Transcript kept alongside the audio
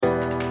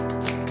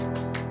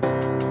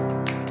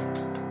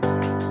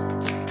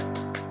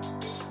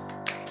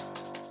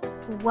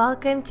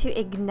Welcome to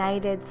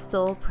Ignited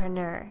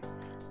Soulpreneur.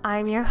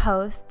 I'm your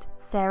host,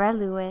 Sarah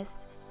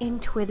Lewis,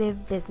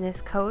 intuitive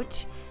business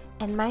coach,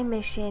 and my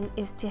mission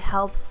is to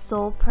help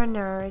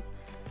soulpreneurs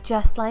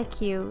just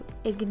like you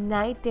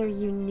ignite their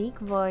unique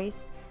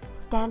voice,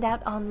 stand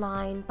out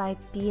online by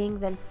being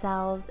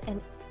themselves and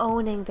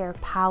owning their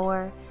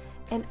power,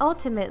 and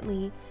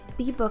ultimately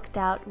be booked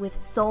out with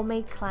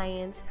soulmate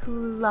clients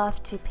who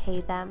love to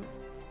pay them.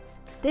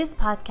 This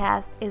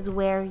podcast is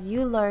where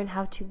you learn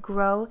how to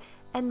grow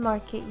and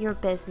market your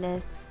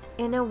business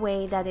in a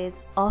way that is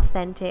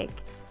authentic,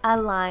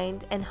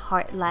 aligned, and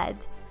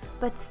heart-led,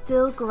 but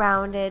still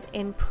grounded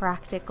in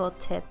practical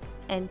tips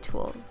and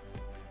tools.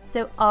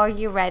 So are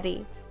you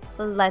ready?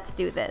 Let's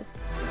do this.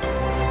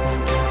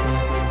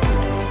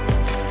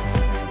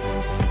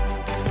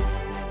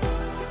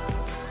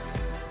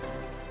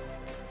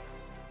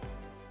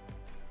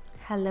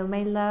 Hello,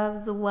 my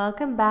loves.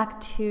 Welcome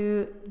back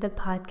to the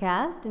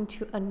podcast and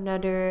to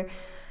another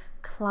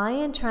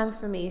client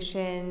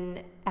transformation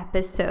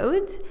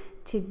episode.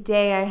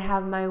 Today I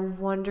have my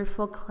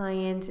wonderful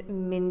client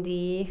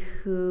Mindy,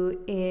 who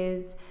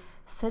is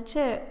such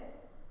a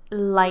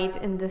light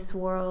in this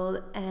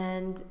world,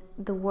 and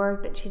the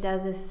work that she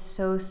does is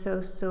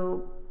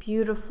so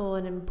beautiful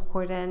and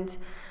important.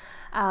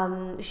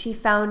 She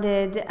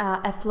founded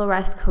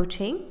Flores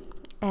Coaching,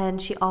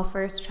 and she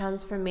offers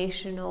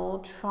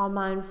transformational,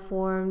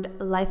 trauma-informed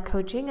life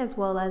coaching as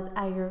well as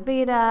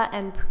Ayurveda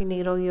and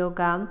prenatal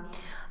yoga.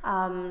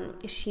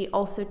 She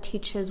also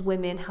teaches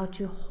women how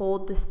to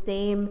hold the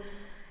same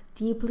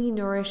deeply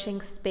nourishing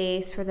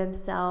space for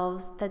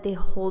themselves that they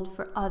hold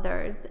for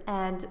others.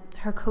 And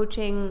her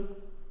coaching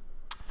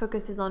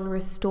focuses on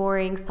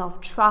restoring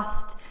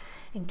self-trust,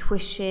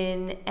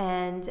 intuition,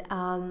 and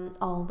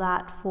all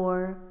that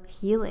for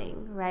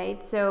healing,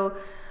 right? So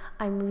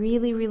I'm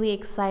really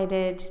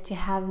excited to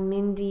have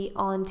Mindy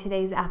on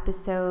today's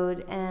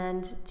episode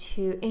and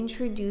to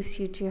introduce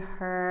you to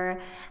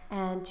her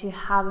and to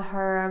have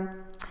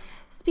her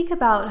speak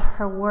about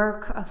her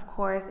work, of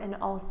course, and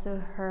also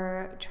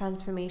her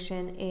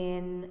transformation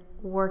in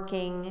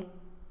working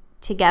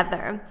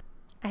together.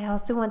 I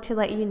also want to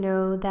let you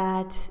know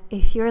that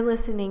if you're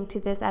listening to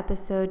this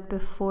episode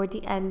before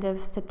the end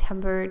of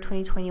September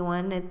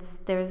 2021,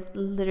 there's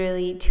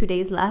literally 2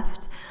 days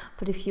left.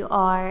 But if you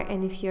are,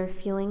 and if you're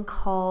feeling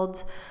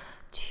called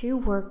to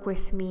work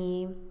with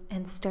me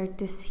and start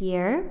this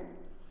year,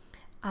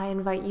 I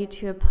invite you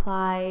to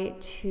apply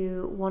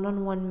to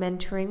one-on-one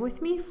mentoring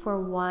with me for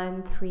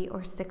 1, 3,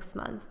 or 6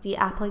 months. The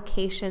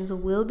applications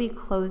will be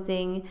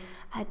closing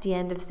at the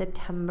end of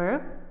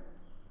September.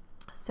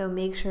 So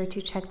make sure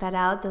to check that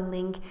out. The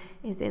link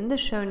is in the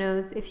show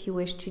notes if you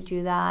wish to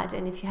do that.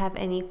 And if you have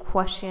any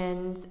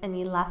questions,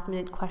 any last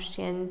minute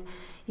questions,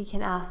 you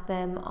can ask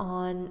them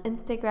on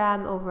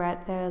Instagram over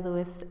at Sarah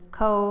Lewis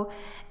Co.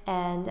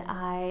 And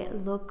I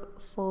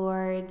look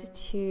forward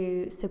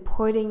to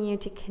supporting you,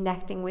 to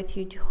connecting with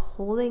you, to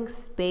holding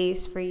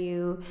space for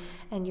you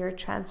and your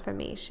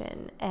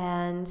transformation.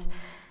 And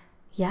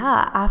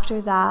yeah,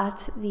 after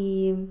that,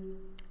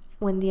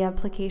 when the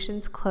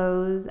applications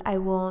close, I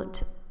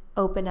won't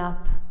open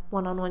up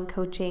one-on-one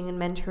coaching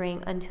and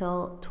mentoring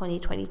until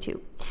 2022.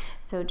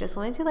 So just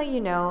wanted to let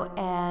you know,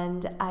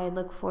 and I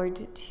look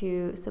forward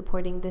to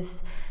supporting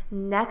this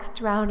next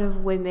round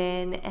of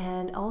women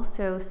and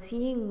also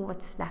seeing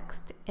what's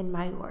next in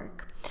my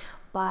work.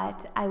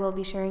 But I will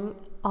be sharing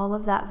all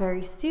of that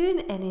very soon,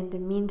 and in the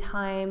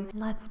meantime,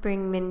 let's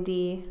bring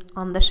Mindy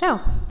on the show.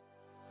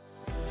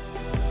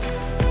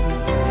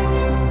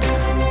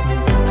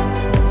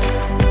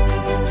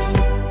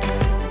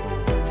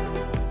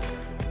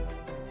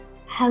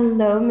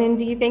 Hello,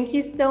 Mindy. Thank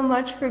you so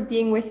much for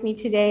being with me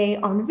today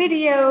on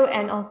video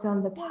and also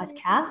on the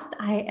podcast.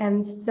 I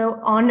am so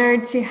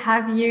honored to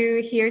have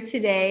you here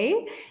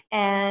today,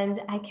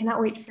 and I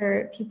cannot wait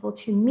for people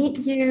to meet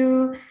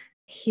you,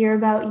 hear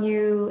about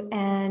you,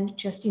 and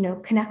just,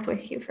 connect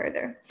with you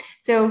further.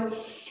 So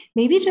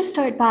maybe just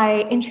start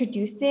by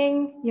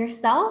introducing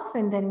yourself,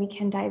 and then we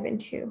can dive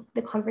into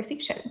the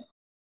conversation.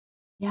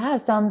 Yeah,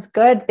 sounds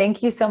good.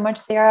 Thank you so much,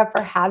 Sarah,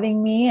 for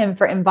having me and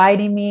for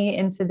inviting me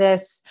into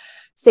this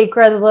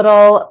sacred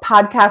little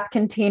podcast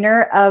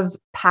container of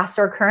past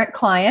or current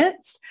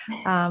clients.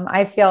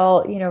 I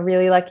feel,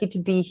 really lucky to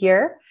be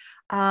here.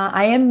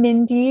 I am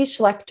Mindy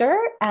Schlechter,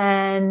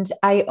 and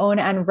I own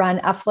and run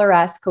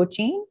Flores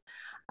Coaching,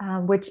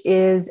 which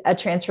is a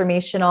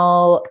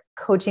transformational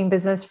coaching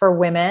business for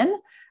women.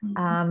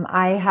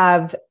 I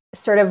have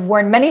sort of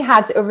worn many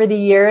hats over the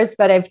years,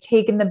 but I've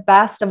taken the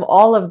best of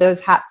all of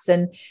those hats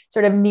and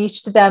sort of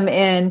niched them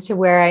into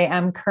where I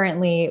am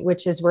currently,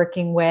 which is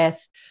working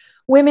with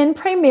women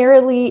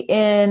primarily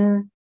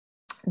in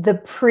the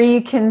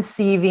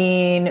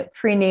pre-conceiving,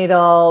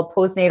 prenatal,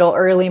 postnatal,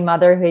 early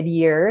motherhood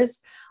years.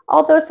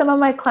 Although some of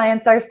my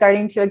clients are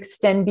starting to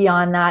extend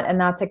beyond that, and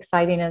that's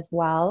exciting as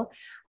well.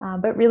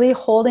 But really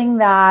holding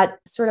that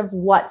sort of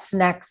what's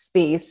next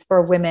space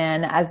for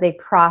women as they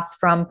cross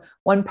from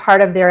one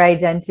part of their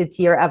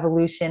identity or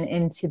evolution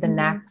into the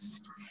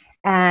next.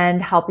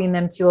 and helping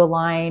them to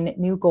align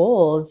new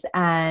goals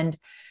and,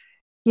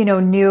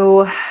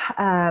 new,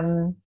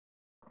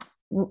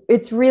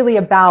 it's really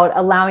about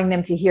allowing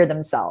them to hear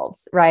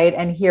themselves, right?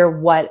 And hear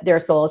what their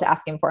soul is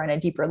asking for on a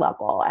deeper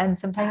level. And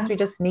sometimes we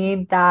just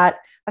need that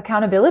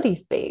accountability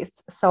space.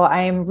 So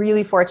I'm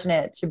really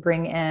fortunate to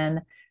bring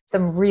in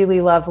some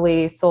really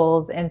lovely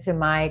souls into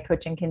my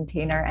coaching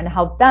container and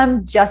help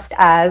them just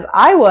as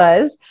I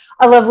was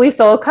a lovely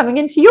soul coming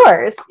into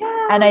yours.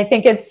 Yeah. And I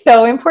think it's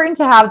so important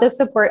to have the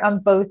support on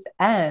both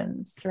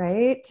ends,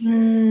 right?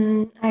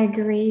 I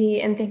agree.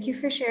 And thank you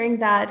for sharing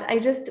that. I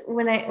just,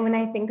 when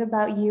I think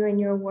about you and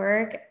your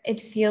work, it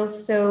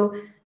feels so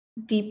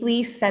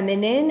deeply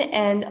feminine,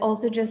 and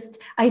also just,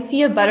 I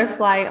see a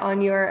butterfly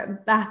on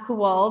your back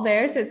wall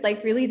there. So it's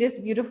like really this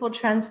beautiful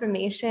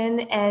transformation.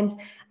 And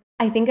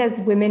I think as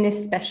women,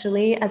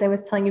 especially, as I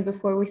was telling you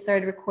before we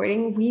started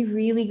recording, we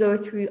really go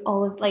through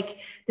all of like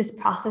this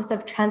process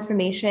of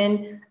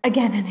transformation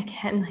again and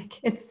again. Like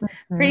it's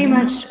pretty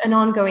much an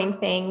ongoing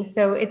thing.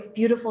 So it's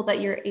beautiful that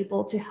you're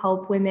able to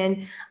help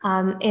women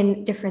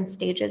in different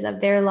stages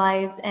of their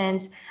lives,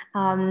 and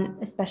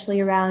especially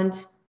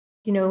around,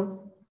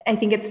 I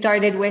think it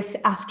started with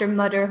after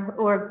mother,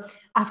 or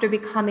after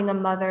becoming a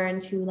mother,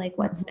 into like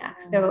what's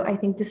next. So I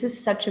think this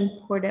is such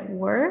important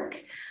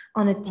work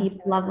on a deep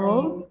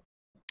level.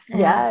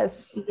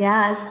 Yes.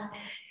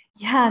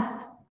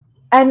 Yes.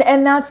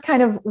 And that's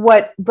kind of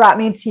what brought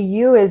me to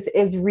you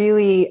is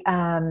really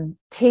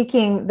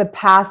taking the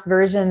past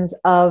versions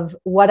of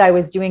what I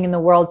was doing in the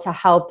world to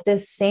help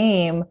this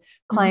same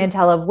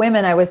clientele of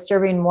women. I was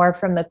serving more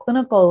from the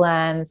clinical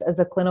lens as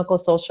a clinical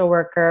social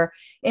worker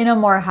in a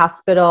more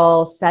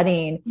hospital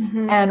setting,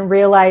 and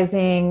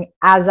realizing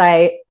as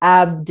I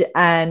ebbed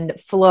and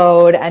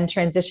flowed and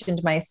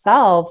transitioned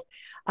myself,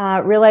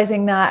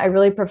 realizing that I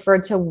really prefer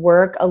to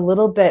work a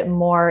little bit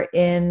more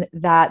in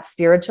that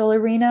spiritual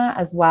arena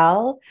as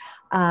well.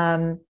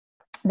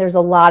 There's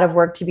a lot of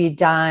work to be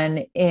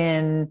done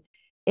in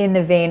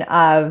the vein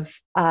of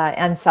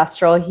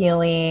ancestral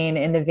healing,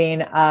 in the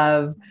vein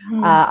of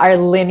our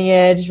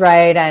lineage,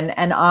 right?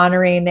 And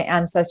honoring the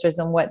ancestors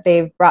and what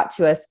they've brought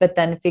to us, but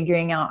then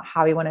figuring out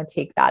how we want to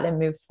take that and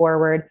move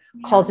forward,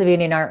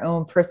 cultivating our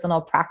own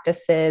personal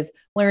practices,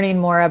 learning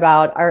more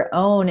about our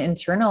own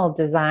internal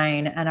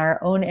design and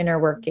our own inner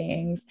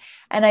workings.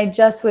 And I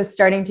just was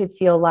starting to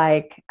feel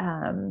like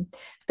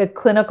the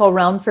clinical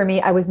realm for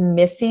me, I was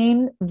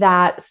missing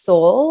that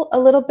soul a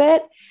little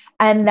bit.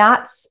 And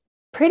that's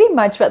pretty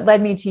much what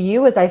led me to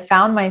you. As I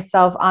found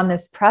myself on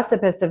this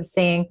precipice of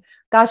saying,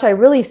 gosh, I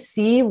really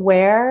see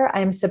where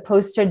I'm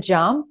supposed to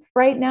jump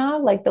right now,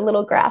 like the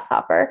little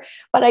grasshopper,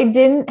 but I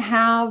didn't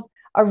have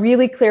a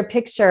really clear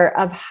picture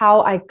of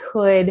how I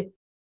could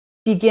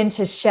begin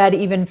to shed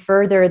even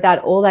further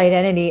that old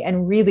identity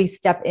and really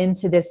step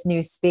into this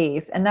new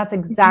space. And that's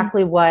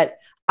exactly what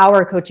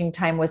our coaching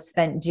time was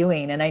spent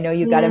doing. And I know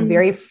you got a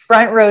very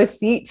front row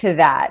seat to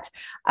that.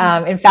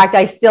 In fact,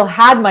 I still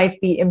had my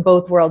feet in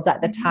both worlds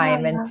at the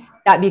time. And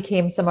that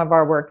became some of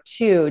our work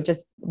too,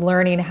 just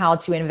learning how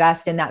to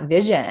invest in that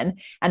vision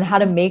and how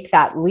to make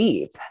that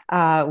leap,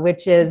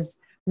 which is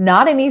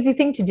not an easy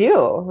thing to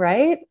do,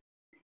 right?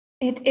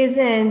 It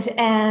isn't.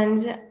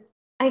 And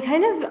I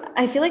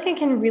feel like I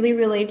can really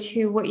relate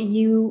to what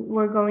you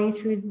were going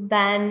through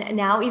then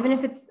now, even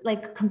if it's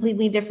like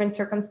completely different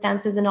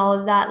circumstances and all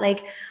of that,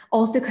 like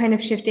also kind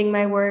of shifting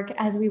my work,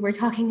 as we were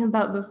talking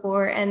about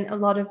before, and a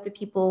lot of the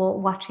people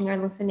watching or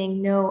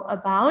listening know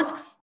about.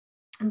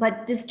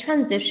 But this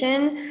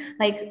transition,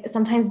 like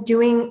sometimes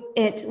doing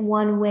it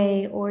one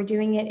way or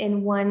doing it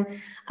in one,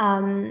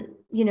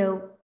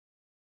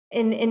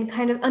 in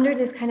kind of under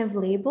this kind of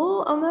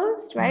label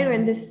almost, right? Or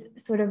in this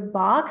sort of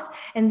box,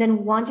 and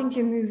then wanting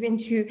to move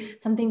into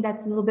something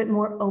that's a little bit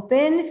more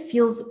open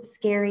feels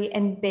scary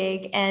and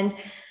big. And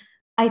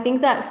I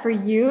think that for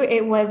you,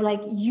 it was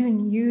like you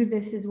knew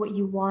this is what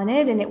you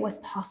wanted and it was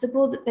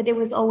possible, but it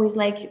was always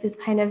like this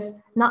kind of,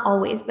 not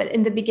always, but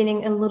in the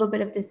beginning, a little bit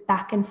of this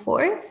back and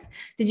forth.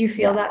 Did you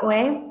feel that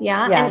way?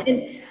 Yeah. Yes.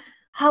 And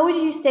how would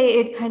you say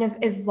it kind of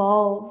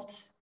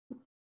evolved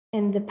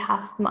in the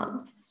past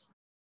months?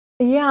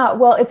 Yeah,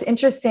 well, it's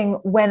interesting.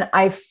 When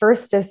I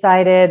first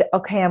decided,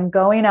 okay, I'm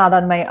going out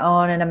on my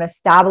own and I'm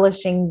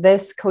establishing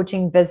this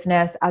coaching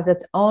business as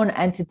its own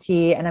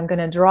entity, and I'm going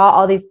to draw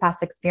all these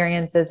past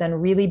experiences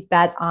and really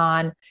bet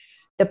on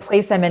the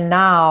place I'm in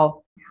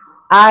now,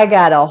 I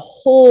got a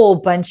whole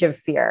bunch of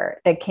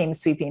fear that came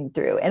sweeping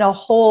through, and a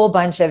whole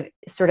bunch of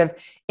sort of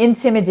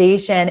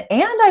intimidation.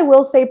 And I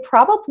will say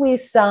probably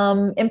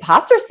some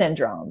imposter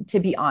syndrome,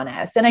 to be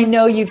honest. And I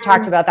know you've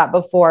talked about that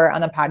before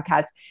on the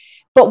podcast.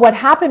 But what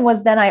happened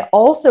was then I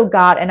also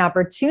got an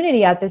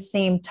opportunity at the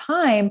same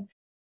time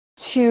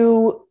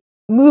to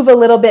move a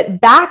little bit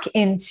back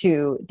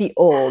into the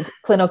old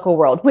clinical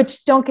world,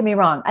 which, don't get me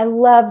wrong, I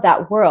love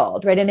that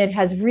world, right? And it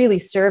has really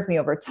served me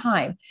over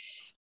time.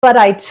 But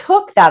I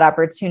took that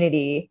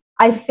opportunity,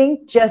 I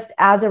think, just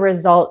as a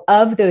result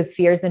of those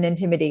fears and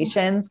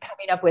intimidations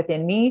coming up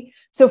within me.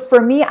 So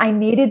for me, I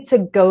needed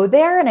to go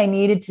there and I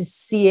needed to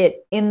see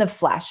it in the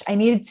flesh. I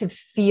needed to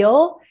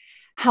feel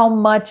how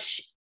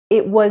much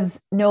it was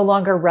no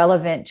longer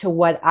relevant to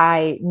what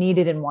I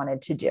needed and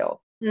wanted to do.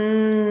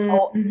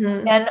 So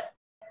then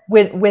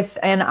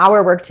within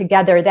our work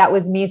together, that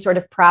was me sort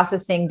of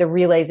processing the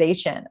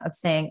realization of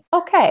saying,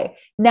 okay,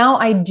 now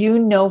I do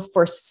know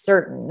for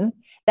certain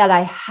that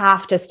I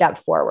have to step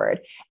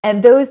forward.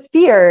 And those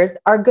fears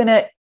are going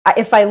to,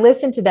 if I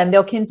listen to them,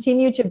 they'll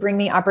continue to bring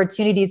me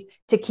opportunities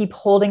to keep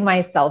holding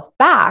myself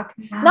back,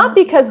 not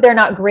because they're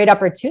not great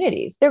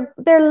opportunities.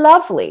 They're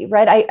lovely,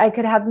 right? I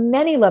could have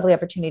many lovely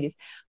opportunities,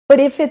 but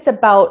if it's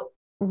about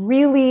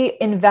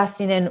really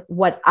investing in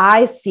what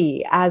I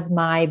see as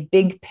my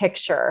big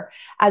picture,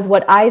 as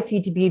what I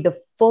see to be the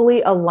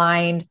fully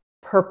aligned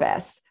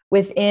purpose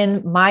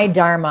within my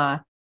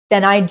Dharma,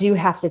 then I do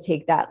have to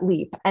take that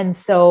leap. And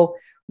so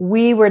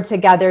we were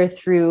together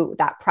through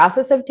that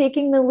process of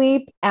taking the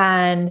leap.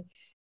 And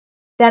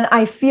then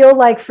I feel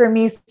like for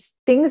me,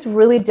 things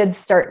really did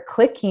start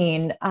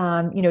clicking,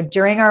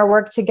 during our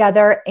work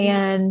together.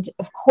 And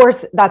of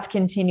course, that's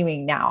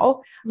continuing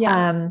now.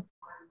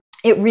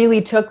 It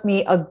really took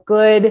me a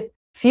good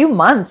few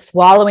months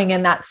wallowing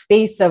in that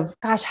space of,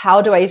 gosh,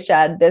 how do I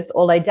shed this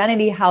old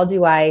identity? How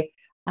do I,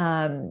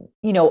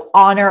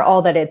 honor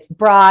all that it's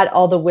brought,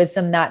 all the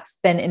wisdom that's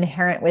been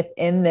inherent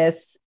within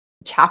this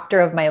chapter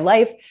of my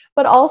life,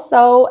 but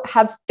also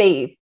have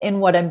faith in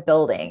what I'm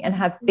building and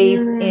have faith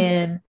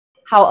in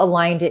how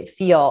aligned it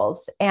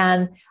feels.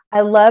 And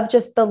I love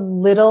just the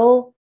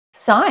little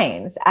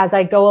signs as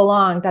I go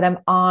along that I'm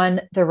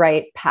on the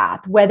right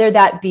path, whether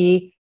that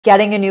be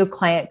getting a new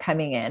client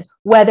coming in,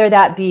 whether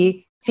that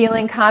be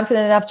feeling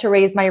confident enough to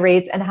raise my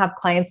rates and have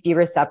clients be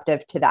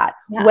receptive to that,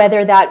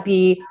 whether that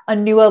be a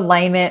new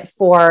alignment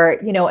for,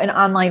 an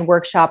online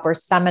workshop or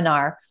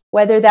seminar,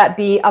 whether that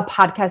be a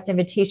podcast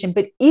invitation.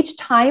 But each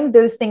time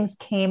those things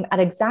came at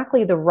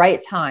exactly the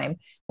right time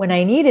when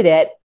I needed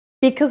it,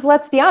 because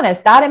let's be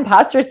honest, that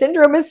imposter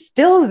syndrome is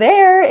still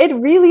there. It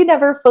really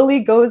never fully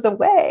goes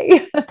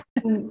away.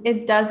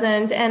 It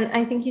doesn't. And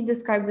I think you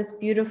described this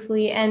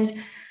beautifully. And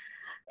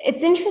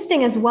it's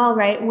interesting as well,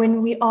 right?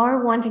 When we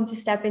are wanting to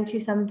step into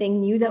something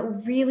new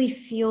that really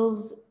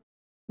feels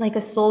like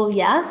a soul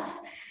yes,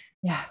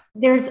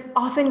 there's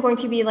often going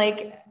to be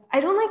like, I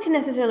don't like to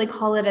necessarily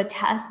call it a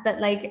test, but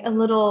like a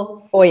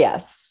little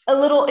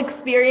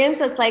experience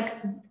that's like,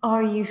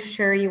 are you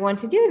sure you want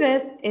to do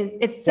this?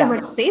 It's so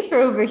much safer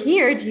over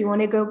here. Do you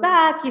want to go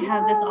back? You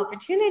have this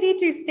opportunity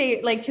to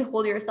stay, like to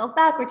hold yourself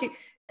back, or to,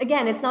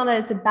 again, it's not that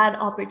it's a bad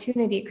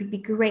opportunity. It could be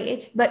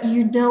great, but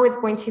it's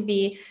going to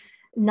be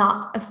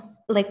not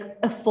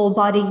a full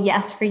body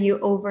yes for you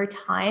over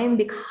time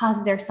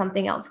because there's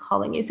something else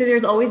calling you. So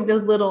there's always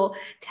those little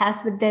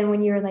tests, but then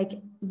when you're like,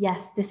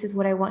 yes, this is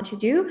what I want to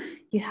do,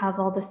 you have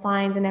all the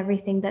signs and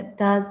everything that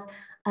does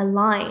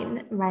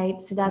align,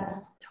 right? So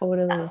that's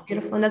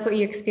beautiful. And that's what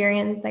you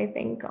experience, I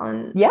think,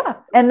 on. Yeah.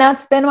 And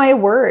that's been my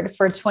word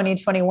for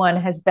 2021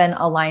 has been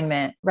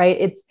alignment,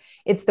 right?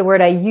 It's the word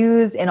I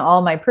use in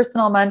all my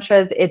personal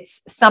mantras.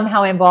 It's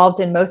somehow involved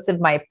in most of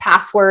my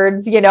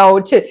passwords,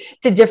 to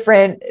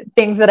different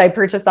things that I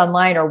purchase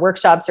online or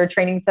workshops or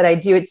trainings that I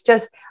do. It's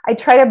just, I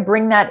try to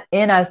bring that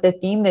in as the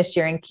theme this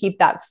year and keep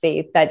that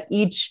faith that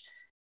each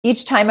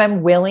time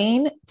I'm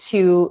willing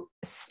to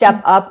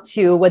step up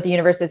to what the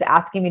universe is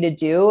asking me to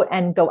do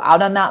and go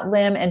out on that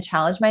limb and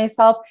challenge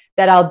myself,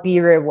 that I'll be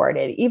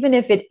rewarded, even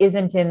if it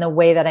isn't in the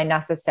way that I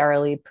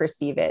necessarily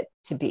perceive it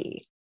to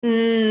be.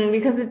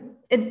 Because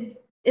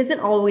it isn't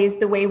always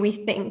the way we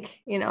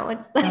think,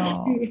 it's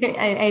like,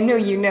 I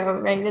know,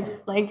 right?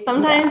 It's like,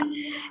 sometimes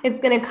it's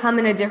going to come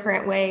in a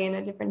different way, in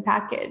a different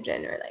package.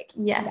 And we're like,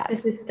 yes,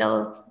 this is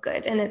still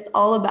good. And it's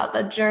all about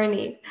the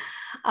journey.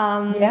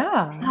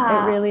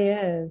 It really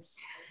is.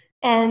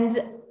 And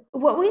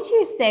what would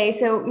you say?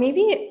 So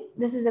maybe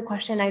this is a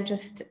question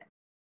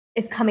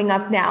is coming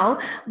up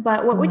now,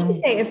 but what would you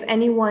say if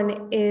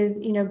anyone is,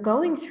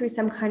 going through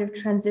some kind of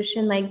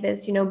transition like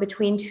this,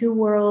 between two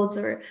worlds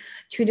or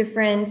two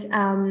different,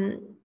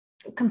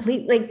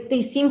 like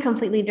they seem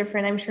completely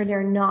different. I'm sure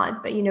they're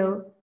not, but,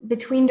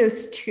 between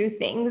those two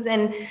things.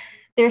 And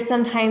there's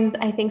sometimes,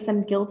 I think,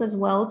 some guilt as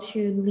well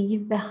to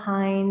leave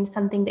behind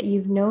something that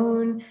you've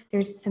known.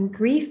 There's some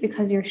grief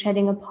because you're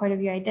shedding a part of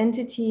your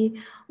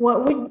identity.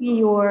 What would be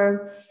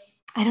your,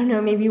 I don't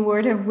know, maybe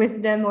word of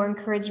wisdom or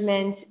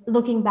encouragement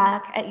looking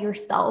back at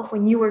yourself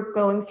when you were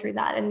going through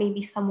that, and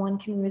maybe someone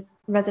can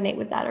resonate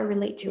with that or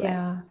relate to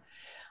it?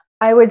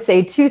 I would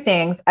say two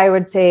things. I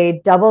would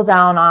say double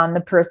down on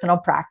the personal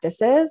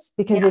practices,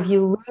 because if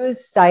you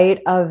lose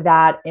sight of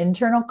that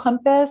internal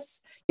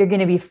compass, you're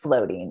going to be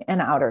floating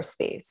in outer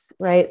space,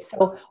 right?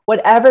 So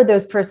whatever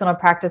those personal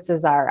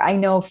practices are, I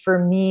know for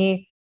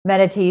me,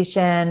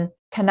 meditation,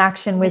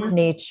 connection with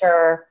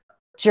nature,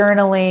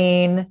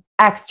 journaling,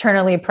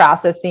 externally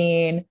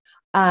processing,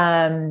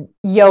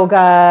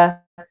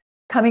 yoga,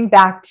 coming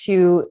back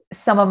to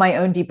some of my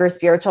own deeper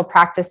spiritual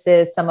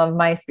practices, some of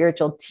my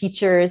spiritual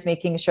teachers,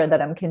 making sure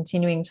that I'm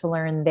continuing to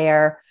learn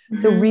there.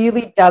 So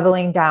really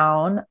doubling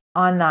down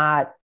on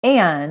that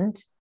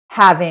and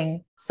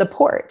having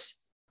support.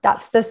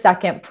 That's the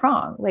second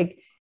prong. Like,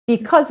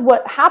 Because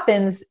what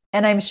happens,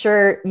 and I'm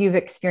sure you've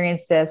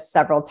experienced this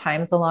several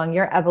times along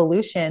your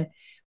evolution,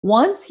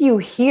 once you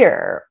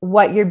hear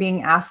what you're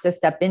being asked to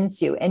step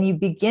into and you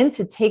begin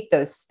to take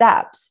those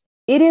steps,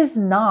 it is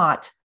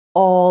not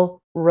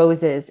all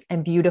roses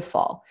and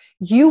beautiful.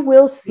 You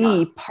will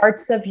see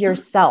parts of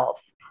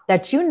yourself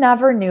that you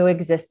never knew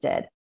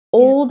existed.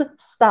 Old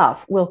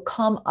stuff will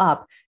come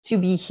up to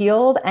be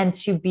healed and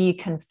to be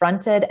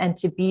confronted and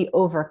to be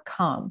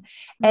overcome.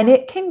 And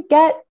it can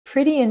get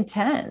pretty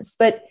intense.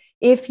 But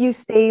if you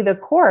stay the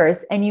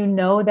course and you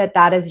know that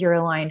that is your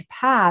aligned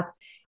path,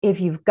 if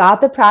you've got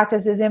the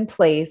practices in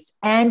place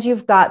and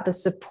you've got the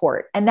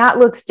support, and that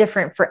looks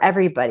different for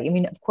everybody. I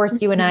mean, of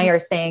course, you and I are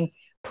saying,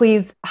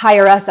 please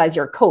hire us as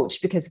your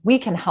coach because we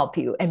can help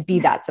you and be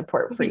that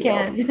support for you.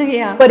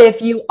 Yeah. But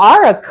if you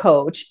are a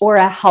coach or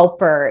a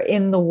helper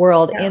in the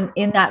world,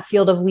 in that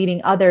field of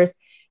leading others,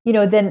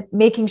 then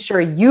making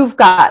sure you've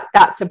got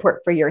that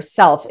support for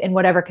yourself in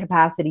whatever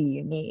capacity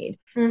you need,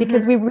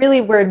 because we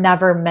really were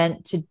never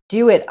meant to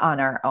do it on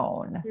our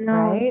own.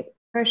 Right?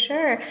 For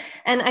sure.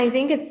 And I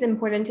think it's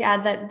important to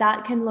add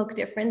that can look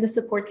different. The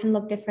support can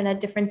look different at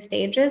different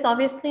stages,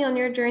 obviously, on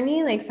your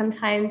journey. Like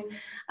sometimes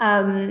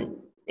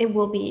it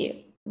will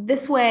be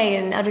this way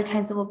and other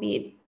times it will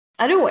be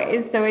other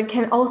ways. So it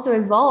can also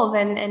evolve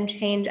and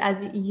change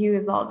as you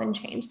evolve and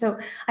change. So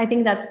I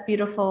think that's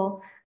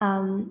beautiful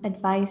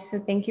advice. So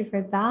thank you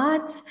for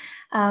that.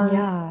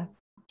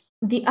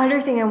 The other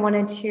thing I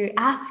wanted to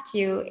ask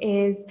you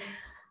is,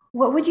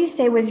 what would you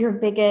say was your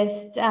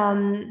biggest,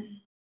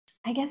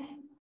 I guess,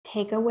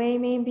 takeaway?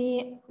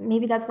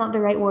 Maybe that's not the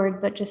right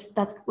word, but just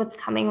that's what's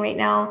coming right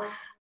now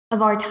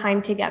of our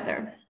time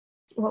together.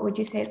 What would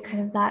you say is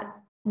kind of that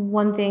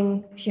one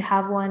thing, if you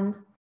have one?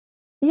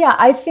 Yeah,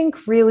 I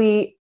think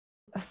really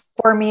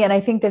for me, and I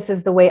think this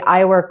is the way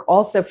I work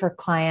also for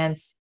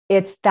clients,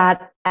 it's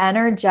that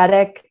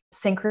energetic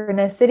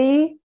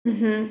synchronicity.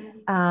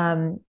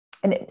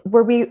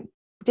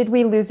 Did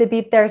we lose a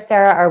beat there,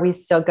 Sarah? Are we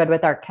still good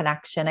with our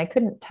connection? I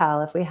couldn't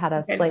tell if we had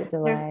a slight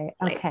delay.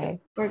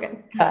 Okay. We're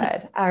good.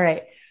 Good. All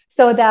right.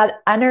 So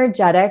that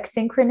energetic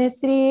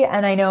synchronicity,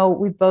 and I know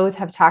we both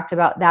have talked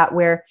about that,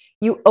 where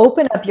you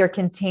open up your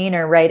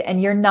container, right?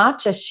 And you're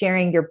not just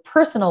sharing your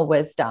personal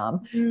wisdom,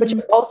 but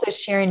you're also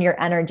sharing your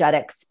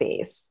energetic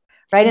space,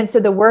 right? And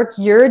so the work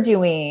you're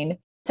doing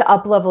to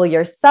up-level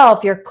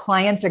yourself, your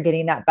clients are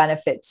getting that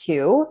benefit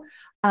too.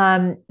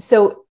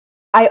 So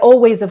I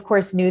always, of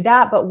course, knew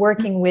that, but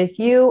working with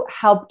you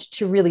helped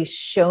to really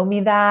show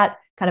me that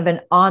kind of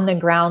an on the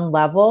ground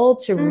level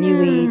to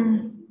really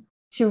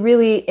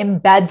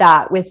embed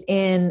that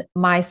within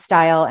my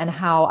style and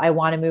how I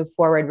want to move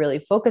forward, really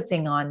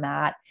focusing on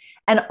that.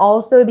 And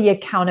also the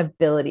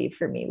accountability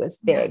for me was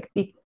big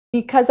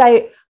because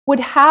I would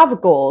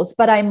have goals,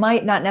 but I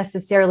might not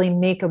necessarily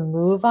make a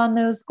move on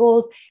those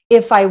goals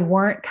if I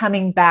weren't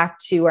coming back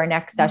to our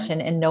next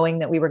session and knowing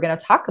that we were going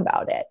to talk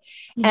about it.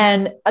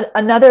 And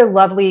another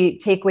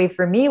lovely takeaway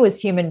for me was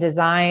human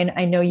design.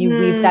 I know you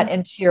weave that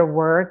into your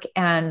work,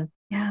 and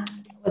it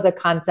was a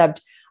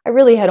concept I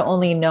really had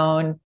only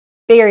known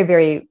very,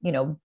 very,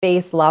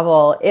 base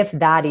level, if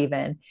that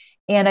even.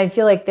 And I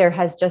feel like there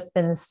has just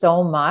been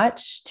so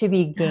much to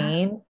be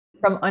gained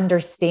from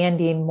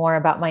understanding more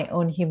about my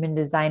own human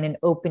design and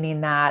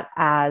opening that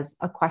as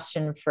a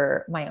question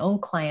for my own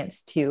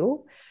clients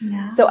too.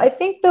 So I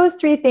think those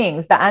three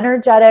things, the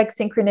energetic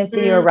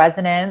synchronicity or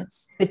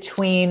resonance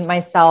between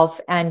myself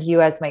and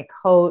you as my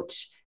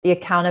coach, the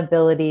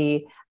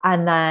accountability,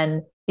 and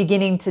then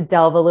beginning to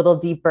delve a little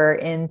deeper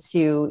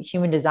into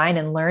human design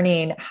and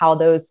learning how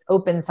those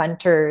open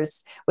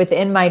centers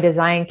within my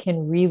design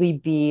can really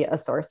be a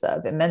source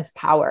of immense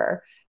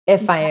power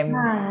if I'm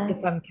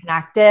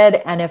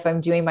connected and if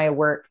I'm doing my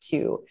work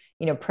to,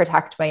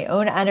 protect my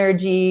own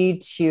energy,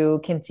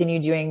 to continue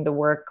doing the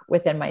work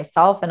within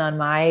myself and on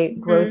my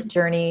growth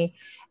journey,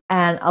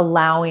 and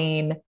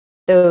allowing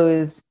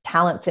those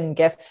talents and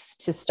gifts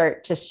to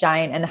start to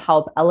shine and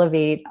help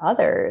elevate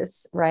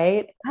others,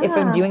 right? If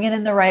I'm doing it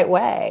in the right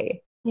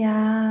way.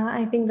 Yeah,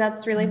 I think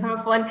that's really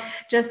powerful. And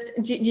just,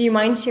 do you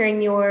mind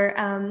sharing your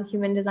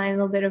human design, a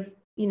little bit of,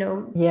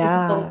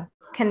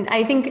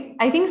 I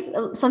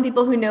think some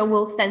people who know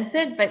will sense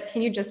it, but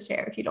can you just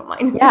share if you don't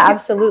mind? Yeah,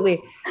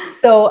 absolutely.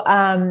 So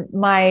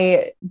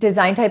my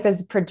design type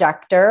is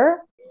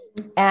projector,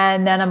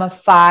 and then I'm a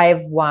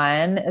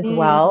 5/1 as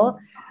well.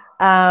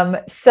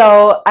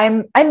 So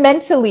I'm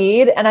meant to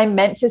lead, and I'm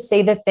meant to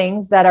say the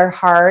things that are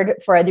hard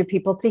for other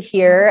people to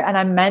hear. And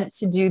I'm meant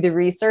to do the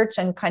research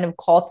and kind of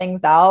call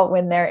things out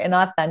when they're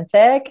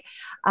inauthentic.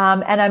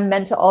 And I'm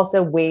meant to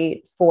also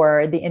wait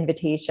for the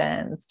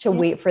invitations, to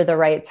wait for the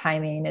right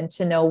timing, and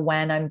to know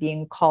when I'm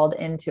being called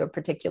into a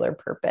particular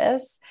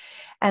purpose.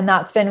 And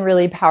that's been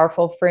really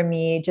powerful for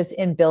me just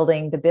in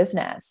building the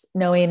business,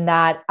 knowing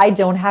that I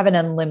don't have an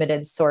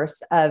unlimited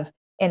source of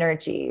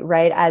energy,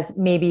 right? As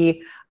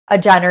maybe a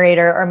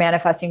generator or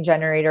manifesting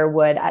generator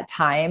would at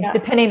times,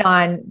 depending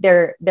on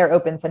their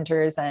open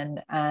centers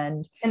and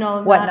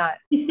all whatnot.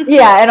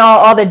 And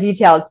all the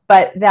details,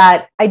 but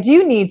that I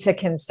do need to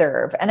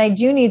conserve, and I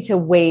do need to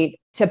wait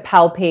to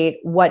palpate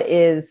what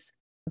is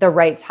the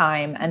right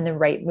time and the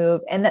right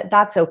move, and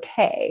that's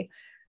okay.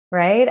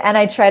 Right. And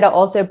I try to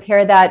also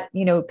pair that,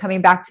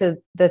 coming back to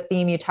the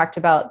theme you talked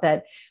about,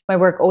 that my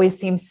work always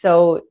seems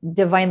so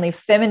divinely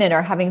feminine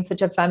or having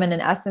such a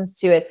feminine essence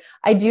to it.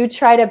 I do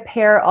try to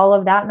pair all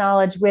of that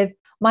knowledge with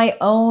my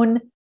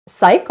own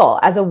cycle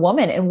as a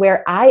woman and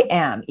where I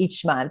am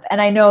each month. And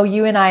I know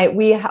you and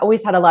we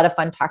always had a lot of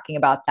fun talking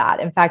about that.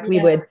 In fact, we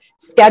would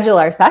schedule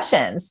our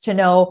sessions to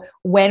know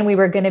when we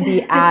were going to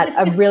be at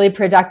a really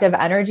productive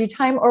energy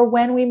time or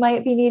when we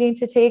might be needing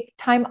to take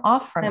time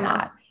off from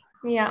that.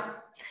 Yeah.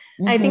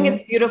 I think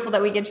it's beautiful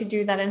that we get to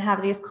do that and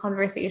have these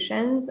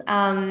conversations.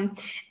 And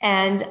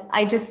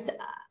I just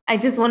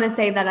want to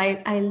say that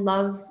I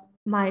love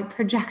my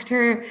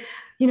projector,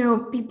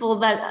 people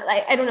that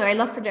I don't know. I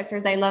love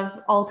projectors. I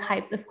love all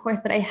types, of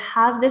course, but I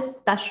have this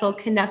special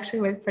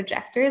connection with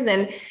projectors.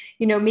 And,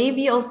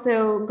 maybe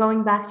also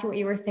going back to what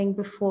you were saying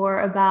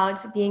before about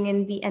being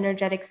in the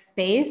energetic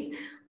space,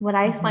 what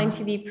I find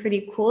to be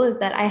pretty cool is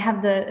that I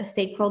have the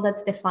sacral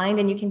that's defined,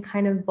 and you can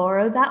kind of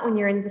borrow that when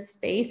you're in the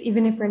space,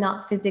 even if we're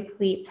not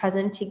physically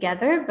present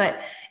together,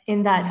 but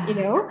in that,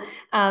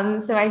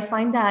 so I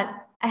find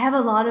that I have a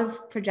lot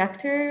of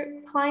projector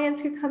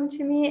clients who come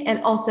to me,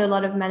 and also a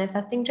lot of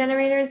manifesting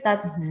generators.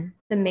 That's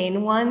the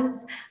main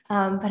ones.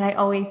 But I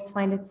always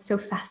find it so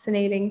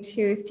fascinating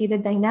to see the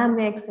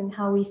dynamics and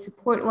how we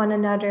support one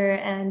another.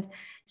 And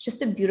it's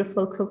just a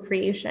beautiful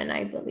co-creation,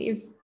 I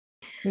believe.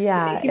 Yeah,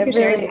 so thank you for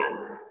sharing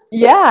that.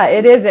 Yeah,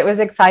 it is. It was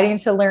exciting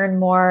to learn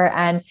more.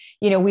 And,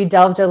 we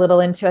delved a little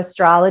into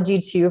astrology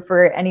too,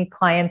 for any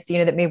clients,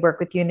 that may work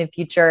with you in the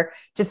future,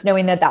 just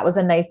knowing that was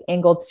a nice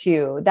angle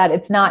too, that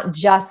it's not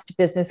just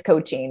business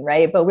coaching,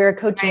 right? But we're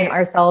coaching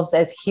ourselves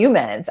as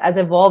humans, as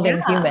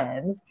evolving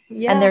humans.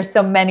 Yeah. And there's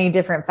so many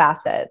different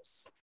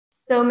facets.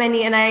 So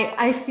many. And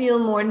I feel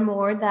more and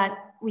more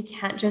that we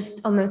can't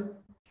just almost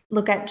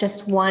look at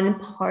just one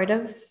part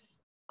of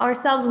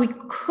ourselves. We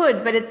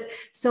could, but it's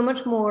so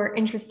much more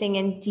interesting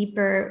and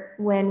deeper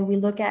when we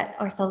look at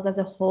ourselves as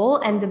a whole,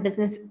 and the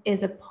business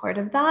is a part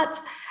of that,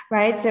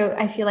 right? So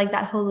I feel like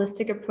that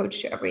holistic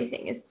approach to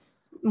everything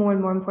is more and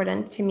more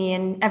important to me,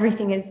 and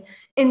everything is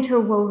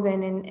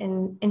interwoven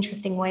in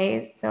interesting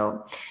ways.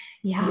 So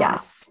yeah.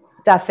 Yes,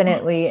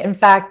 definitely. In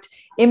fact,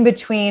 in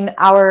between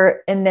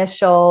our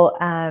initial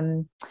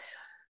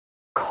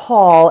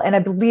call, and I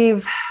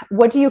believe,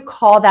 what do you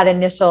call that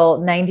initial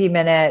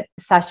 90-minute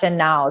session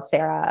now,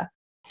 Sarah?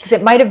 Because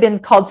it might have been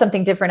called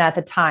something different at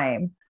the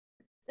time.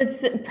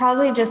 It's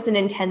probably just an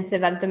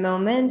intensive at the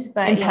moment,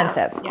 but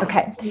intensive. Yeah.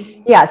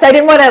 Okay. Yeah. So I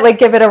didn't want to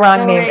give it a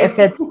wrong name if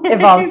it's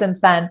evolved since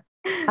then.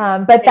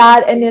 But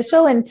that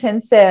initial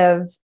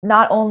intensive,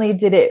 not only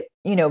did it,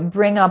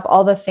 bring up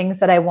all the things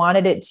that I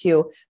wanted it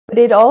to, but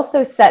it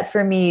also set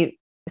for me,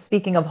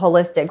 speaking of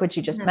holistic, which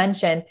you just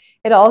mentioned,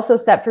 it also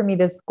set for me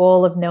this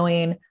goal of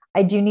knowing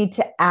I do need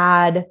to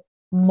add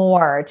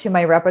more to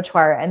my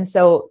repertoire. And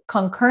so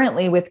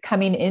concurrently with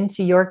coming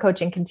into your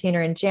coaching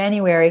container in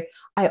January,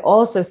 I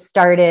also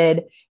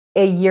started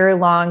a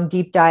year-long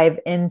deep dive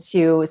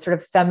into sort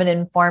of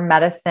feminine form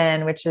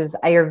medicine, which is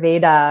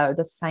Ayurveda,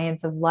 the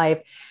science of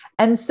life.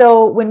 And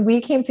so when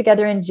we came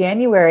together in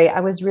January,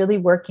 I was really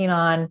working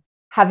on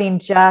having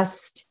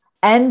just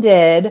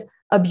ended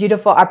a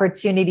beautiful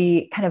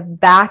opportunity kind of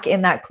back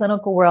in that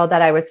clinical world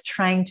that I was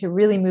trying to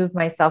really move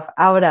myself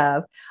out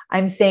of.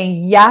 I'm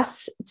saying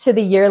yes to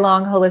the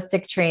year-long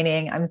holistic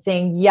training. I'm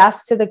saying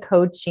yes to the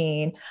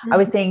coaching. I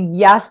was saying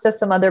yes to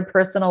some other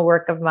personal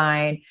work of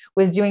mine,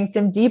 was doing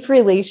some deep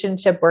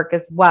relationship work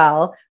as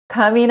well,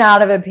 coming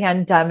out of a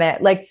pandemic,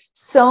 like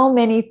so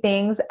many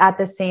things at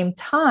the same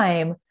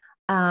time.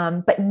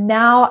 But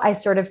now I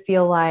sort of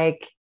feel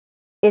like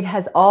it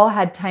has all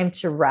had time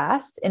to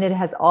rest, and it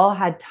has all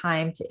had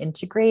time to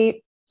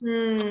integrate.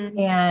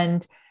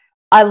 And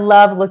I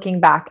love looking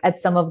back at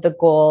some of the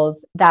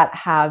goals that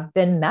have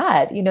been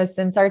met,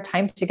 since our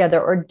time together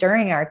or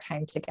during our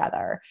time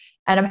together.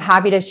 And I'm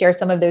happy to share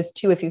some of those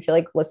too, if you feel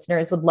like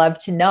listeners would love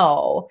to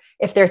know,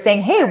 if they're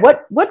saying, hey,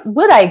 what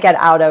would I get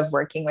out of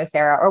working with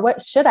Sarah, or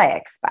what should I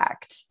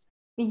expect?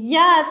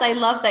 Yes. I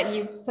love that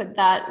you put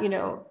that,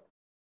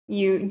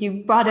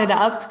 you brought it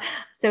up.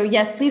 So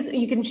yes, please,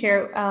 you can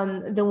share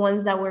the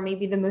ones that were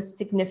maybe the most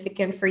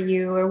significant for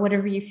you, or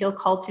whatever you feel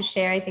called to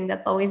share. I think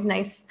that's always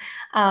nice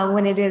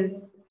when it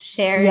is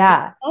shared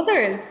with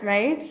others,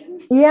 right?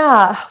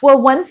 Yeah. Well,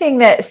 one thing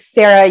that,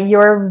 Sarah,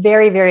 you're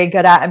very, very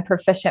good at and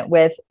proficient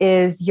with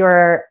is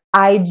your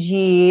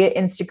IG,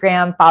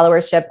 Instagram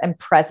followership and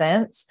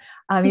presence.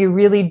 You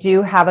really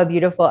do have a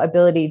beautiful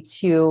ability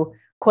to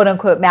quote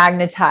unquote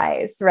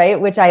magnetize, right?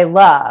 Which I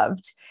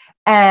loved.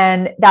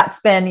 And that's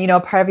been, a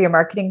part of your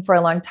marketing for a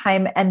long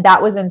time. And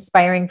that was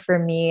inspiring for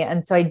me.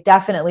 And so I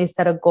definitely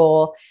set a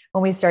goal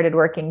when we started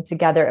working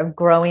together of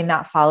growing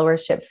that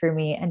followership for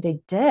me. And I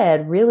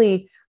did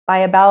really by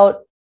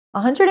about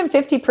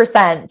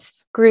 150%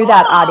 grew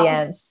that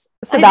audience.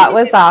 So that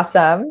was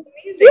awesome.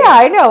 Yeah, Amazing.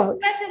 I know. Wait, we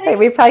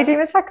Congratulations. probably didn't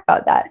even talk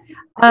about that.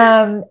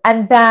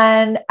 And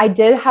then I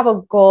did have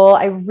a goal.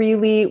 I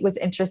really was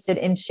interested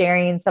in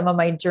sharing some of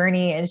my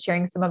journey and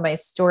sharing some of my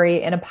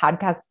story in a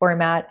podcast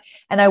format.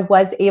 And I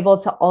was able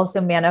to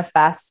also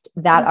manifest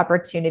that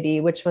opportunity,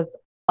 which was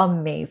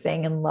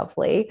amazing and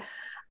lovely.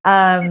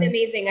 Um,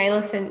 Amazing. I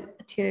listened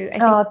to, I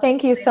think Oh,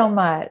 thank you so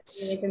much.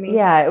 it was amazing.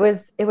 Yeah,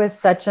 it was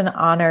such an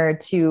honor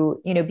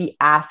to, be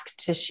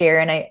asked to share.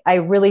 And I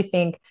really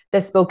think the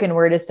spoken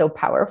word is so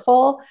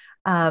powerful.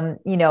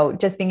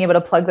 Just being able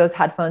to plug those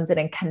headphones in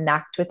and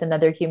connect with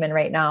another human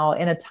right now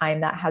in a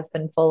time that has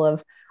been full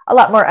of a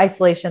lot more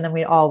isolation than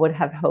we all would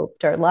have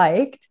hoped or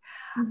liked.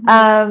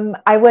 Mhm.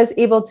 I was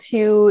able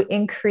to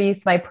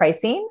increase my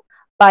pricing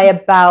by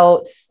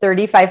about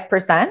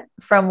 35%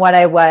 from what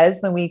I was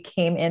when we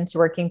came into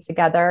working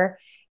together.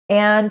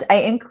 And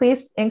I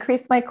increased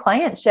my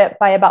clientship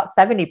by about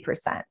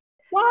 70%.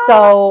 Wow.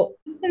 So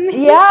That's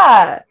amazing.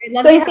 yeah. I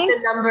love So you I have think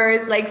the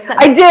numbers like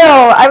I do.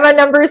 I'm a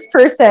numbers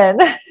person.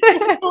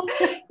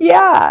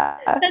 Yeah.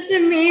 That's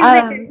amazing.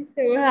 Um, I'm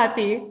so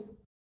happy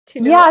to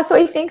know. yeah, so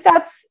I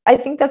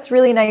think that's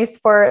really nice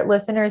for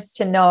listeners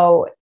to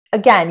know.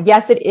 Again,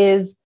 yes,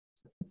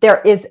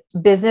 there is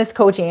business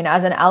coaching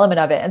as an element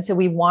of it. And so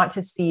we want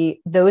to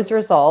see those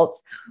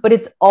results, but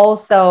it's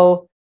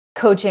also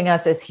coaching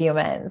us as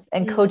humans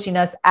and Mm. coaching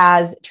us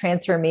as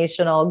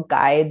transformational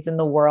guides in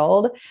the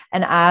world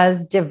and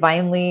as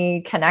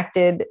divinely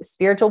connected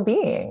spiritual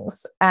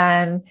beings.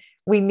 And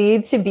we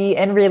need to be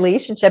in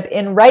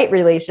right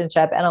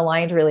relationship and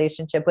aligned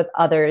relationship with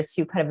others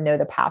who kind of know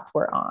the path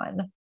we're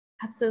on.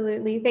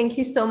 Absolutely. Thank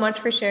you so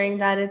much for sharing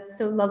that. It's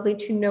so lovely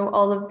to know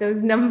all of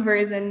those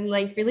numbers and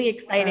like really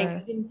exciting. I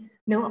Sure. didn't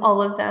know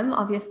all of them,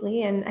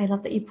 obviously, and I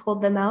love that you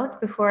pulled them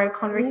out before our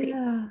conversation.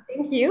 Yeah.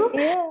 Thank you.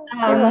 Yeah.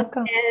 You're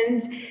welcome.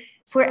 And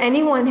for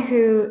anyone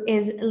who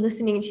is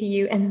listening to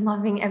you and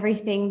loving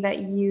everything that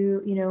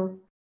you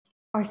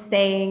are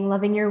saying,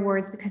 loving your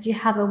words because you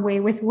have a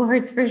way with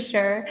words for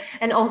sure,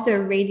 and also a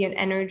radiant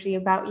energy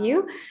about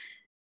you.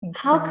 Thanks,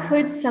 How Sarah.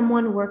 could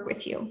someone work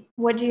with you?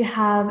 What do you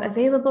have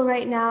available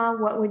right now?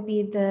 What would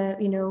be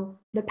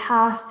the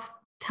path?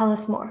 Tell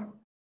us more.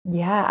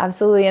 Yeah,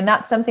 absolutely. And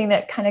that's something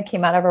that kind of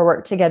came out of our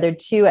work together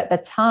too. At the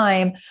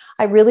time,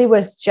 I really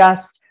was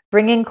just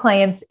bringing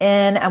clients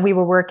in and we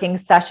were working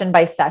session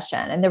by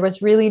session, and there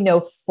was really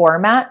no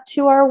format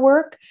to our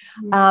work.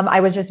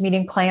 I was just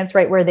meeting clients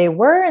right where they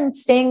were and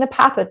staying the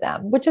path with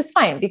them, which is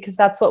fine because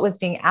that's what was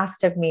being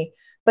asked of me.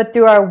 But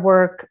through our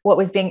work, what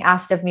was being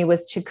asked of me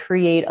was to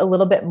create a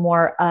little bit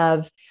more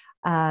of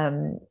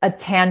a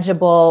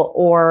tangible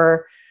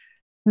or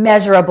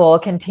measurable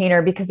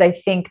container, because I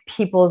think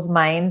people's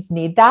minds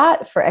need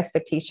that for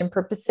expectation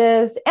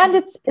purposes, and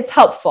it's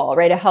helpful,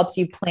 right? It helps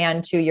you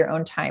plan to your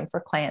own time for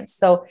clients.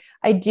 So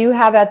I do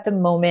have at the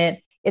moment,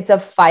 it's a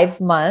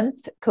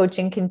 5-month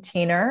coaching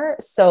container.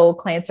 So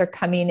clients are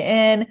coming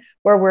in,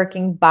 we're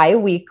working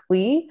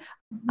bi-weekly.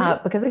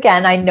 Because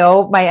again, I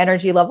know my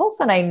energy levels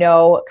and I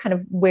know kind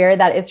of where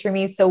that is for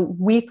me. So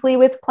weekly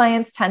with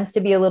clients tends to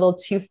be a little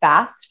too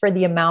fast for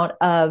the amount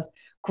of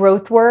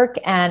growth work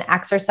and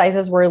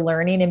exercises we're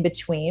learning in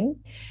between.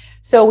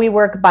 So we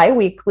work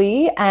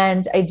bi-weekly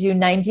and I do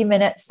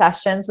 90-minute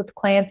sessions with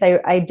clients.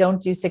 I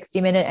don't do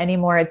 60-minute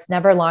anymore. It's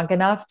never long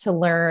enough to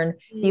learn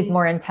these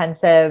more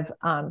intensive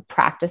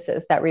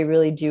practices that we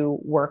really do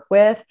work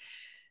with.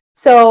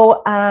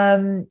 So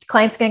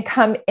clients can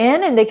come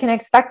in and they can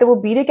expect that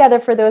we'll be together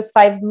for those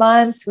 5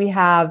 months. We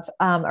have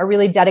a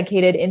really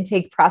dedicated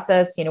intake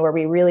process, where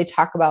we really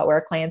talk about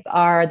where clients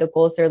are, the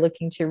goals they're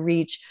looking to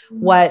reach,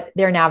 what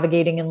they're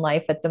navigating in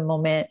life at the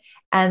moment.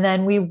 And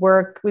then we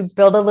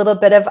build a little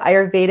bit of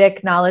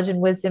Ayurvedic knowledge and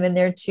wisdom in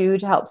there too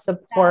to help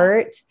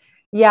support.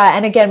 Yeah.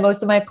 And again,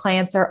 most of my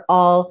clients are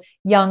all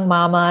young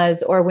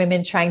mamas or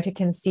women trying to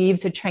conceive.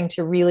 So trying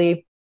to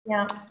really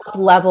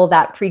level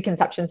that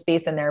preconception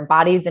space in their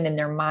bodies and in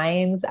their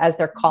minds as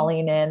they're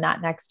calling in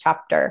that next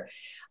chapter.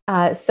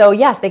 So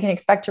yes, they can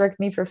expect to work with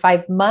me for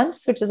 5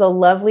 months, which is a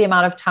lovely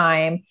amount of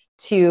time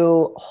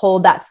to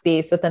hold that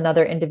space with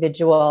another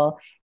individual.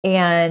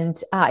 And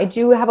I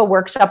do have a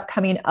workshop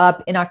coming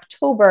up in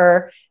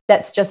October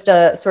that's just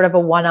a sort of a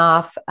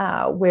one-off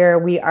where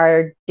we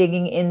are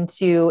digging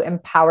into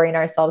empowering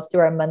ourselves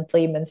through our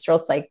monthly menstrual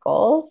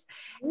cycles.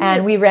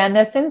 And we ran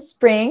this in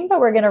spring, but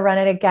we're going to run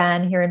it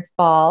again here in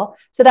fall.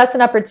 So that's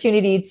an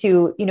opportunity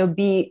to,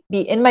 be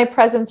in my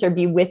presence or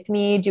be with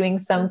me doing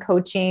some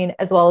coaching,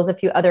 as well as a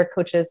few other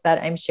coaches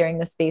that I'm sharing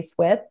the space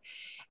with.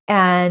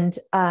 And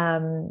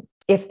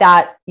if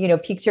that,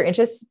 piques your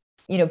interest,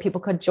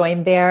 people could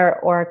join there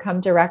or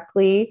come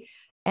directly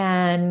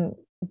and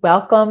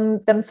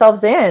welcome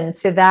themselves in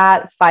to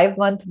that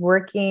 5-month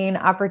working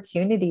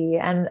opportunity.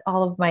 And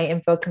all of my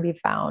info can be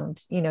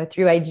found,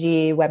 through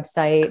IG,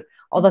 website,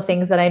 all the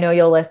things that I know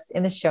you'll list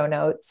in the show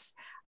notes.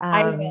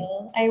 I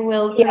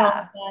will put all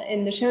of that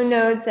in the show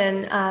notes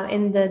and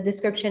in the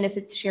description if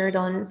it's shared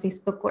on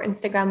Facebook or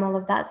Instagram, all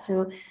of that.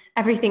 So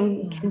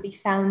everything can be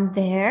found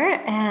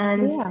there.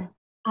 And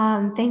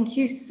Thank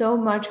you so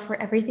much for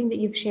everything that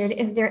you've shared.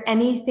 Is there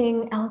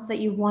anything else that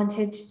you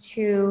wanted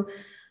to,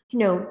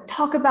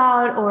 talk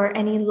about, or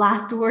any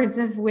last words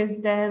of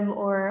wisdom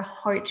or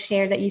heart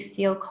share that you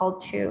feel called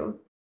to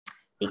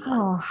speak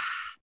on? Oh,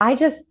 I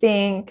just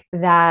think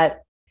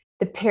that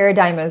the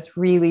paradigm is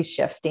really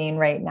shifting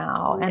right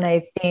now. And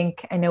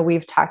I know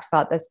we've talked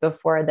about this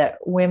before, that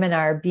women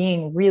are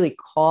being really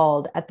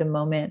called at the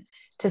moment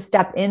to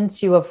step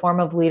into a form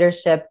of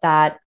leadership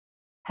that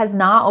has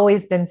not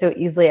always been so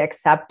easily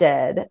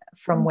accepted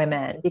from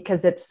women,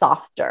 because it's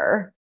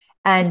softer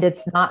and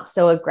it's not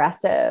so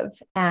aggressive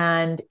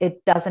and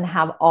it doesn't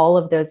have all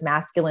of those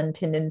masculine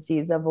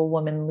tendencies of a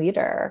woman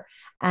leader.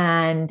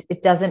 And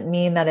it doesn't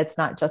mean that it's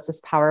not just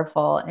as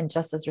powerful and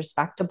just as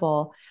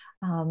respectable.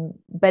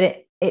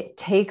 But it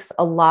takes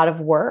a lot of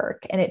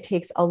work, and it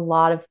takes a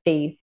lot of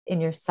faith in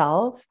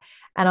yourself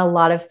and a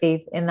lot of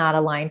faith in that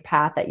aligned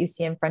path that you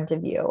see in front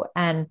of you.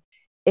 And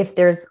if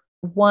there's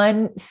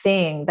one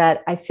thing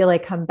that I feel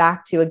like come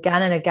back to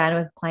again and again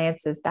with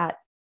clients, is that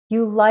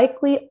you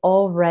likely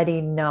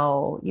already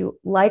know, you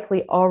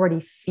likely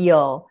already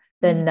feel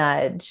the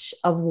nudge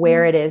of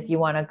where it is you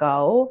want to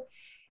go.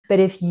 But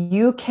if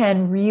you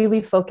can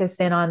really focus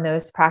in on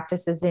those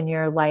practices in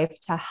your life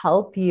to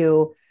help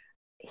you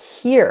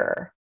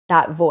hear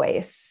that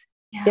voice,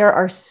 there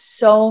are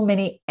so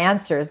many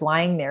answers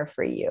lying there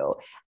for you.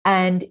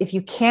 And if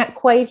you can't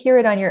quite hear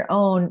it on your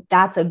own,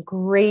 that's a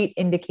great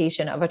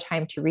indication of a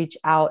time to reach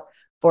out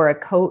for a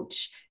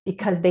coach,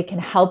 because they can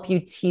help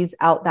you tease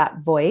out that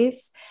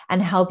voice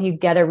and help you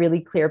get a really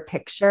clear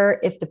picture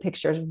if the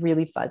picture is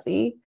really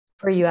fuzzy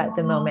for you at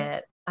the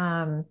moment.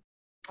 And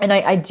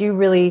I do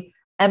really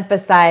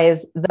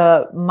emphasize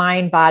the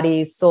mind,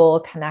 body, soul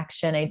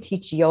connection. I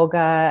teach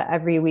yoga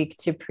every week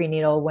to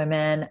prenatal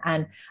women,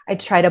 and I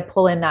try to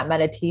pull in that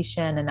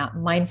meditation and that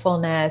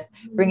mindfulness,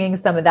 bringing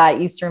some of that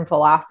Eastern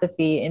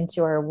philosophy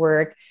into our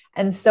work.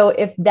 And so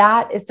if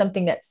that is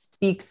something that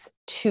speaks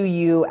to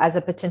you as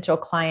a potential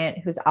client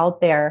who's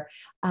out there,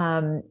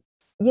 there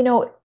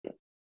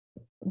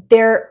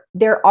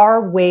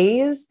are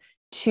ways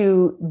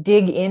to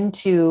dig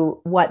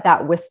into what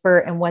that whisper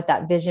and what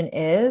that vision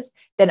is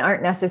that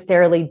aren't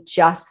necessarily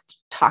just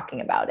talking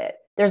about it.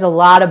 There's a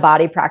lot of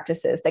body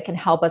practices that can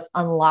help us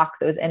unlock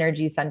those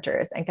energy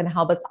centers and can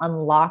help us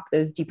unlock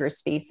those deeper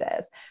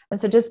spaces.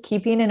 And so just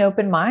keeping an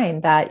open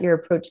mind that your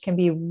approach can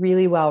be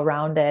really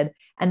well-rounded,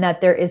 and that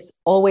there is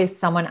always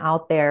someone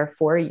out there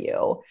for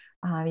you.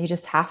 You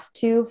just have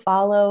to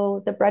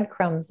follow the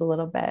breadcrumbs a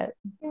little bit.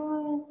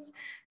 Yes.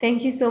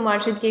 Thank you so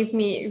much. It gave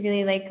me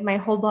really, like, my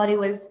whole body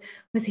was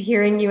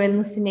hearing you and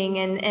listening.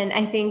 And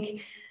I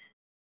think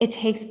it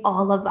takes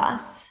all of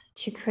us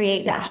to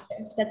create that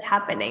shift that's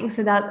happening.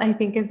 So that, I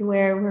think, is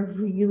where we're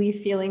really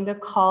feeling the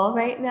call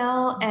right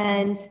now.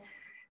 And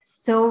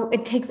so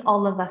it takes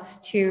all of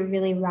us to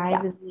really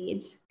rise as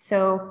leads.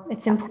 So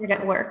it's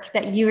important work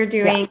that you are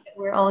doing, that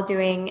we're all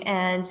doing.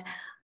 And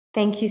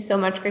thank you so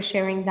much for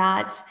sharing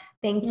that.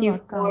 Thank You're you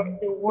welcome. for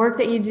the work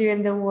that you do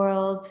in the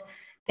world.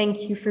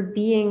 Thank you for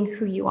being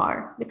who you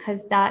are,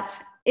 because that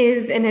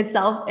is in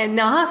itself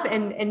enough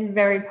and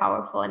very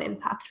powerful and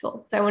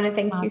impactful. So I want to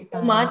thank you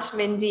so much,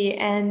 Mindy.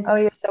 And oh,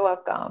 you're so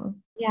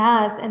welcome.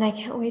 yes, and I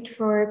can't wait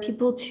for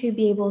people to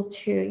be able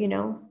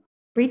to,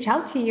 reach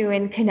out to you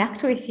and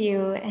connect with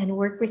you and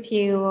work with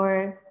you,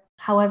 or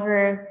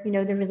however,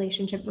 the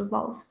relationship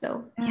evolves.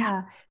 So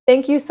yeah.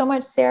 Thank you so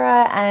much,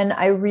 Sarah. And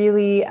I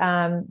really,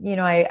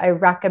 I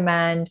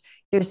recommend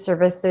your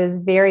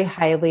services very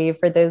highly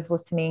for those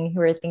listening who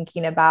are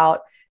thinking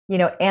about,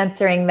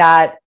 answering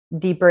that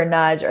deeper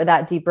nudge or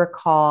that deeper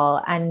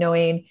call, and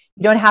knowing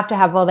you don't have to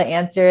have all the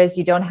answers.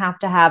 You don't have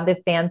to have the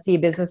fancy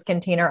business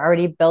container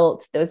already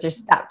built. Those are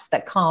steps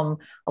that come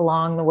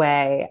along the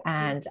way.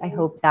 And I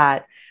hope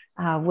that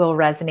will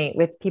resonate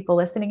with people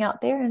listening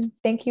out there. And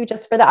thank you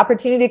just for the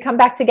opportunity to come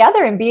back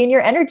together and be in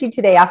your energy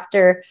today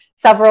after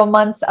several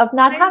months of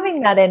not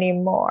having that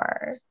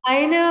anymore.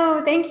 I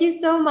know. Thank you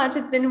so much.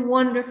 It's been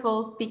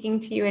wonderful speaking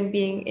to you and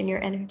being in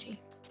your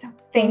energy. So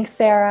thanks,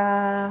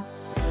 Sarah.